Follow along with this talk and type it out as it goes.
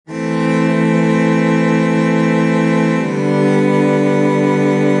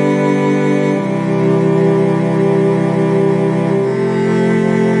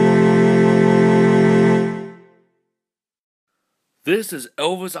This is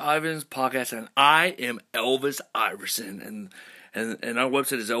Elvis Iverson's podcast, and I am Elvis Iverson, and our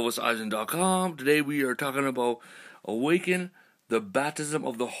website is elvisiverson.com. Today we are talking about awaken the baptism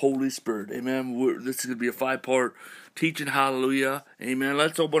of the Holy Spirit. Amen. This is going to be a 5-part teaching. Hallelujah. Amen.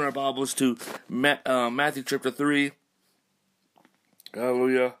 Let's open our Bibles to Matthew chapter 3.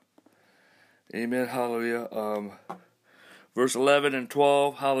 Hallelujah. Amen. Hallelujah. Verse 11 and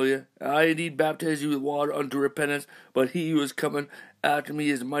 12, hallelujah. I indeed baptize you with water unto repentance, but he who is coming after me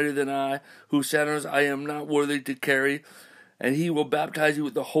is mightier than I, whose sandals I am not worthy to carry. And he will baptize you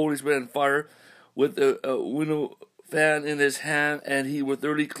with the Holy Spirit and fire, with a winnow fan in his hand, and he will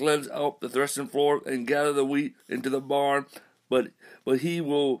thoroughly cleanse out the threshing floor and gather the wheat into the barn. But he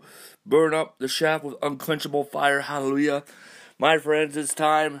will burn up the chaff with unquenchable fire, hallelujah. My friends, it's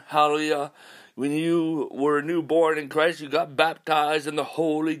time, hallelujah. When you were newborn in Christ, you got baptized in the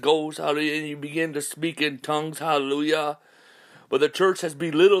Holy Ghost, hallelujah, and you begin to speak in tongues, hallelujah. But the church has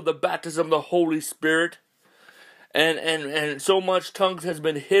belittled the baptism of the Holy Spirit, and so much tongues has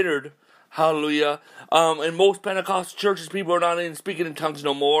been hindered, hallelujah. In most Pentecostal churches, people are not even speaking in tongues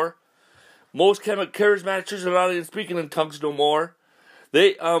no more. Most charismatic churches are not even speaking in tongues no more.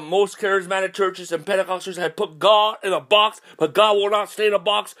 Most charismatic churches and Pentecostals have put God in a box, but God will not stay in a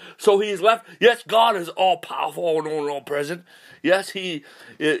box, so He is left. Yes, God is all powerful, all known, all present. Yes, He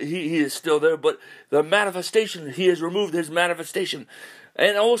is still there, but the manifestation, He has removed His manifestation.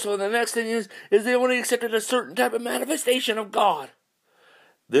 And also, the next thing is they only accepted a certain type of manifestation of God.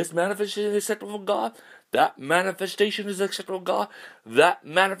 This manifestation is acceptable for God. That manifestation is acceptable for God. That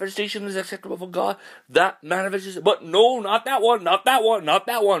manifestation is acceptable for God. That manifestation, but no, not that one, not that one, not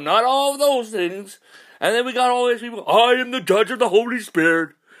that one, not all of those things. And then we got all these people, I am the judge of the Holy Spirit.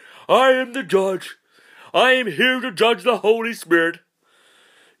 I am the judge. I am here to judge the Holy Spirit.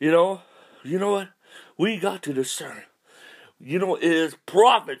 You know what? We got to discern. It is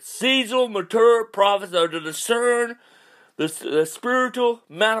prophets, seasonal, mature prophets that are to discern the spiritual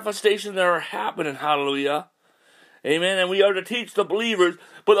manifestations that are happening, hallelujah. Amen. And we are to teach the believers,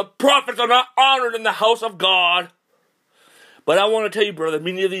 but the prophets are not honored in the house of God. But I want to tell you, brother,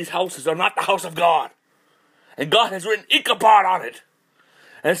 many of these houses are not the house of God. And God has written Ichabod on it.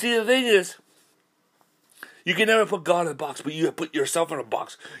 And see, the thing is, you can never put God in a box, but you have put yourself in a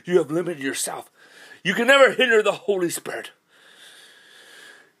box. You have limited yourself. You can never hinder the Holy Spirit.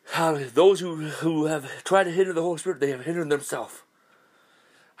 Hallelujah. Those who have tried to hinder the Holy Spirit, they have hindered themselves.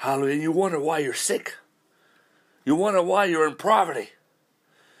 Hallelujah. And you wonder why you're sick. You wonder why you're in poverty.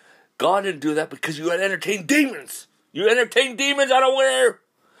 God didn't do that because you had entertained demons. You entertained demons unaware.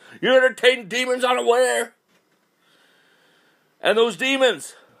 You entertained demons unaware. And those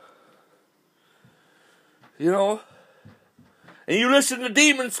demons, and you listen to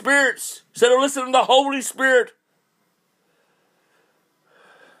demon spirits instead of listening to the Holy Spirit.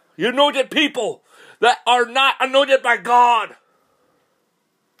 You anointed people that are not anointed by God.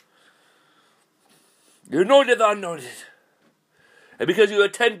 You're anointed the anointed. And because you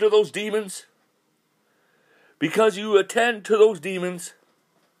attend to those demons, you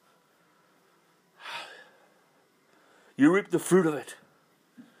reap the fruit of it.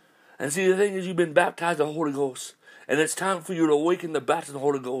 And see, the thing is, you've been baptized in the Holy Ghost. And it's time for you to awaken the baptism of the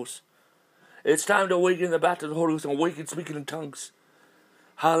Holy Ghost. It's time to awaken the baptism of the Holy Ghost and awaken speaking in tongues.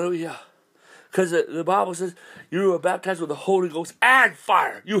 Hallelujah. Because the Bible says you are baptized with the Holy Ghost and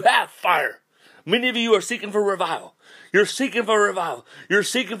fire. You have fire. Many of you are seeking for revival. You're seeking for revival. You're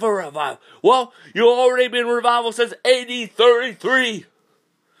seeking for revival. Well, you've already been revival since AD 33.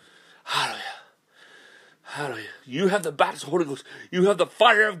 Hallelujah. Hallelujah. You have the baptism of the Holy Ghost. You have the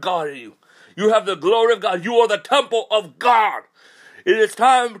fire of God in you. You have the glory of God. You are the temple of God. It is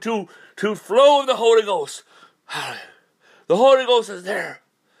time to flow in the Holy Ghost. Hallelujah. The Holy Ghost is there.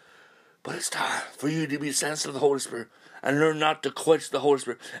 But it's time for you to be sensitive to the Holy Spirit and learn not to quench the Holy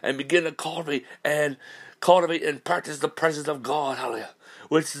Spirit and begin to cultivate and practice the presence of God, hallelujah,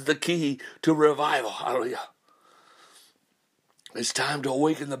 which is the key to revival, hallelujah. It's time to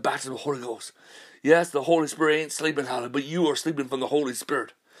awaken the baptism of the Holy Ghost. Yes, the Holy Spirit ain't sleeping, hallelujah, but you are sleeping from the Holy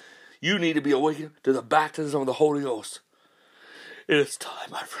Spirit. You need to be awakened to the baptism of the Holy Ghost. It is time,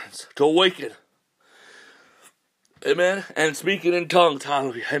 my friends, to awaken. Amen. And speaking in tongues.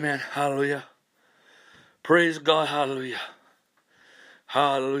 Hallelujah. Amen. Hallelujah. Praise God. Hallelujah.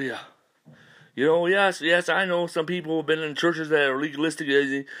 Hallelujah. Yes, I know some people have been in churches that are legalistic.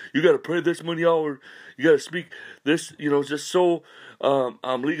 You got to pray this many hours. You got to speak this, just so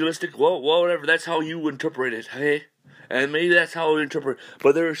legalistic. Well, whatever. That's how you interpret it. Hey? And maybe that's how we interpret it.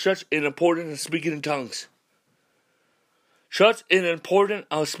 But there is such an importance in speaking in tongues. Such an importance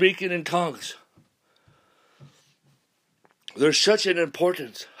of speaking in tongues. There's such an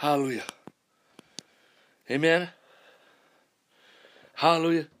importance. Hallelujah. Amen.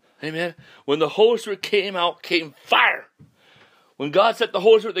 Hallelujah. Amen. When the Holy Spirit came out, came fire. When God sent the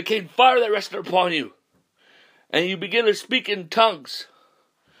Holy Spirit, there came fire that rested upon you. And you begin to speak in tongues.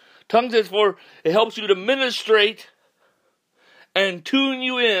 Tongues is for, it helps you to ministrate and tune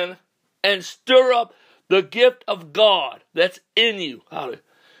you in and stir up the gift of God that's in you. Hallelujah.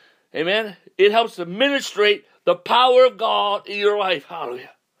 Amen. It helps to ministrate the power of God in your life.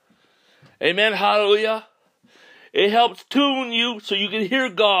 Hallelujah. Amen. Hallelujah. It helps tune you so you can hear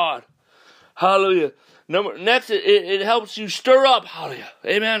God. Hallelujah. Next, it helps you stir up. Hallelujah.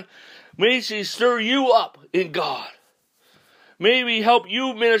 Amen. May He stir you up in God. Maybe help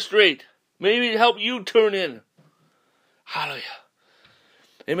you ministrate. Maybe help you turn in. Hallelujah.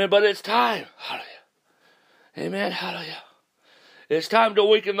 Amen. But it's time. Hallelujah. Amen. Hallelujah. It's time to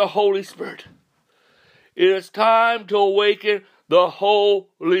awaken the Holy Spirit. It is time to awaken the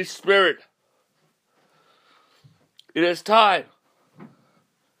Holy Spirit. It is time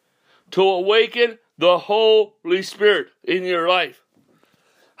to awaken the Holy Spirit in your life.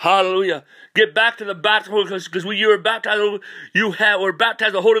 Hallelujah. Get back to the baptism, because when you were baptized, you were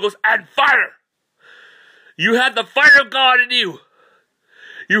baptized with the Holy Ghost and fire. You had the fire of God in you.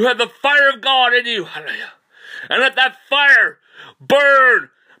 You had the fire of God in you. Hallelujah. And let that fire burn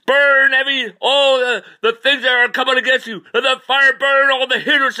all the things that are coming against you. Let that fire burn all the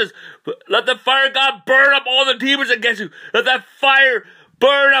hindrances. Let the fire of God burn up all the demons against you. Let that fire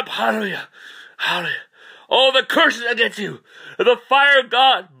burn up, hallelujah, hallelujah, all the curses against you. Let the fire of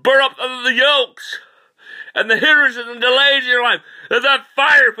God burn up the yokes and the hindrances and delays in your life. Let that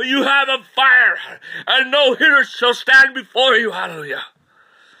fire, for you have a fire, and no hindrance shall stand before you, hallelujah,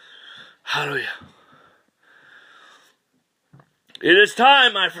 hallelujah. It is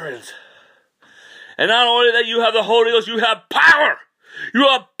time, my friends. And not only that you have the Holy Ghost, you have power. You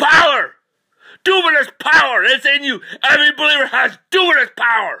have power. Dunamis power. It's in you. Every believer has dunamis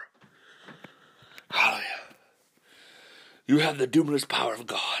power. Hallelujah. You have the dunamis power of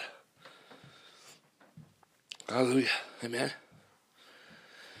God. Hallelujah. Amen.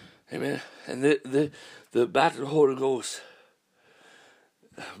 Amen. And the baptism of the Holy Ghost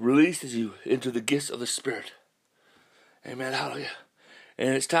releases you into the gifts of the Spirit. Amen. Hallelujah.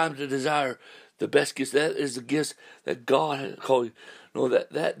 And it's time to desire the best gifts. That is the gifts that God has called you. No,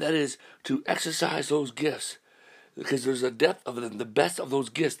 that is to exercise those gifts. Because there's a depth of them, the best of those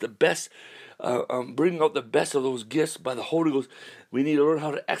gifts, the best, bringing out the best of those gifts by the Holy Ghost. We need to learn how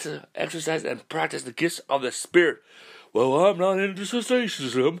to exercise and practice the gifts of the Spirit. Well, I'm not into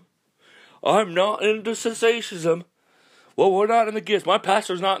cessationism. I'm not into cessationism. Well, we're not in the gifts. My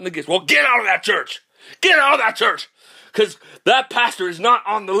pastor's not in the gifts. Well, get out of that church. Get out of that church. Because that pastor is not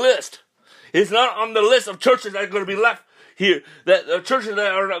on the list. It's not on the list of churches that are going to be left here. That churches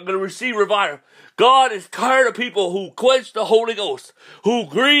that are not going to receive revival. God is tired of people who quench the Holy Ghost, who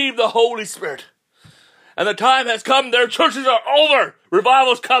grieve the Holy Spirit. And the time has come. Their churches are over.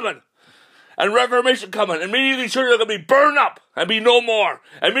 Revival's coming. And reformation coming. And many of these churches are going to be burned up and be no more.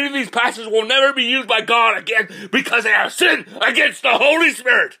 And many of these pastors will never be used by God again because they have sinned against the Holy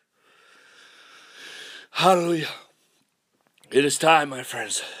Spirit. Hallelujah. It is time, my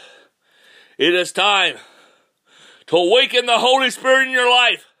friends. It is time to awaken the Holy Spirit in your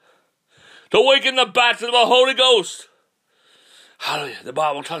life. To awaken the baptism of the Holy Ghost. Hallelujah. The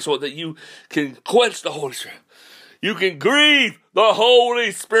Bible talks about that you can quench the Holy Spirit. You can grieve the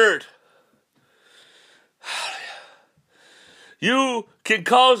Holy Spirit. Hallelujah. You can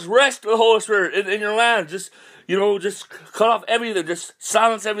cause rest to the Holy Spirit in your land. Just cut off everything. Just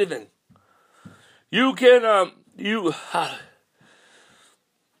silence everything. You can, you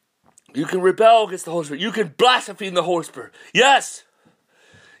can rebel against the Holy Spirit. You can blaspheme the Holy Spirit. Yes.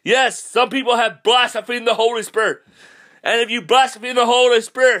 Yes, some people have blasphemed the Holy Spirit. And if you blaspheme the Holy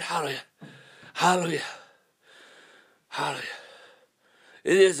Spirit, hallelujah, hallelujah, hallelujah,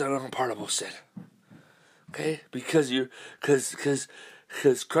 it is an unpardonable sin. Okay? Because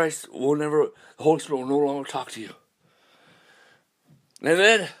Christ will never, the Holy Spirit will no longer talk to you. And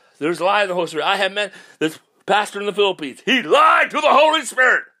then there's a lie in the Holy Spirit. I have met this pastor in the Philippines. He lied to the Holy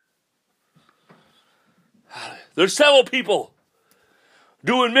Spirit. There's several people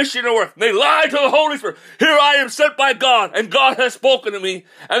doing missionary work. They lie to the Holy Spirit. Here I am sent by God, and God has spoken to me.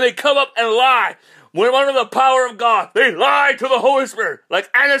 And they come up and lie. When under the power of God, they lie to the Holy Spirit, like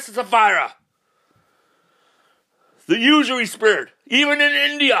Ananias and Sapphira. The usury spirit. Even in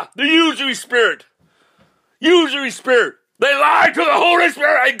India, the usury spirit. Usury spirit. They lie to the Holy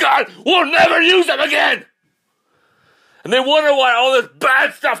Spirit, and God will never use them again. And they wonder why all this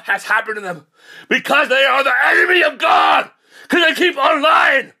bad stuff has happened to them. Because they are the enemy of God. Because I keep on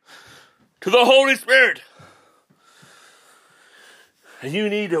lying to the Holy Spirit. And you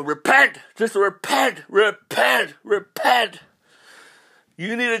need to repent. Just repent.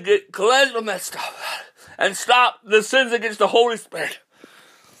 You need to get cleansed from that stuff. And stop the sins against the Holy Spirit.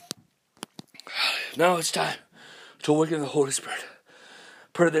 Now it's time to awaken the Holy Spirit.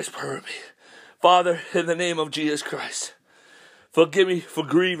 Pray this prayer with me. Father, in the name of Jesus Christ, forgive me for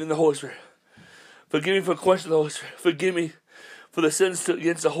grieving the Holy Spirit. Forgive me for questioning the Holy Spirit. Forgive me for the sins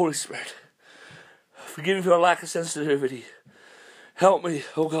against the Holy Spirit. Forgive me for the lack of sensitivity. Help me,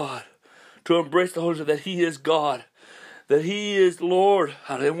 oh God, to embrace the Holy Spirit, that He is God, that He is Lord.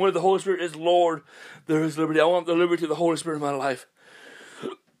 And where the Holy Spirit is Lord, there is liberty. I want the liberty of the Holy Spirit in my life.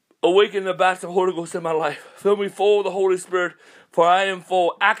 Awaken the baptism of the Holy Ghost in my life. Fill me full of the Holy Spirit, for I am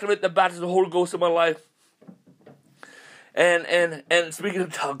full. Activate the baptism of the Holy Ghost in my life. And speaking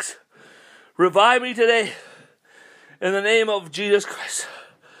of tongues, revive me today in the name of Jesus Christ,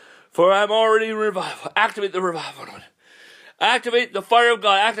 for I'm already in revival. Activate the revival. Activate the fire of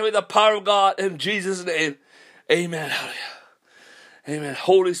God. Activate the power of God in Jesus' name. Amen. Hallelujah. Amen.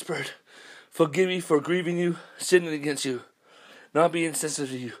 Holy Spirit, forgive me for grieving you, sinning against you, not being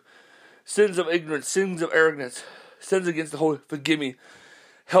sensitive to you. Sins of ignorance, sins of arrogance, sins against the Holy. Forgive me,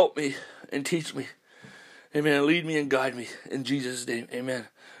 help me, and teach me. Amen. Lead me and guide me in Jesus' name. Amen.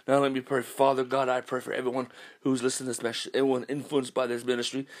 Now let me pray. Father God, I pray for everyone who's listening to this message, everyone influenced by this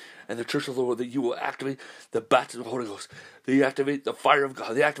ministry and the Church of the Lord, that you will activate the baptism of the Holy Ghost. That you activate the fire of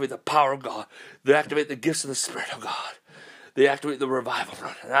God. They activate the power of God. They activate the gifts of the Spirit of God. They activate the revival.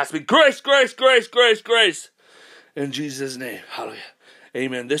 And ask me, grace, grace, grace, grace, grace. In Jesus' name. Hallelujah.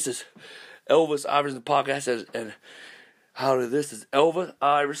 Amen. This is Elvis Iverson Podcast. And hallelujah. This is Elvis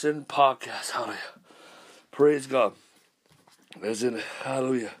Iverson Podcast. Hallelujah. Praise God. As in,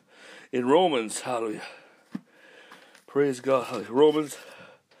 hallelujah. In Romans, hallelujah. Praise God. Hallelujah. Romans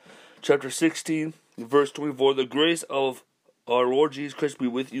chapter 16, verse 24. The grace of our Lord Jesus Christ be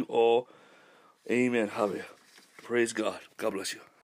with you all. Amen. Hallelujah. Praise God. God bless you.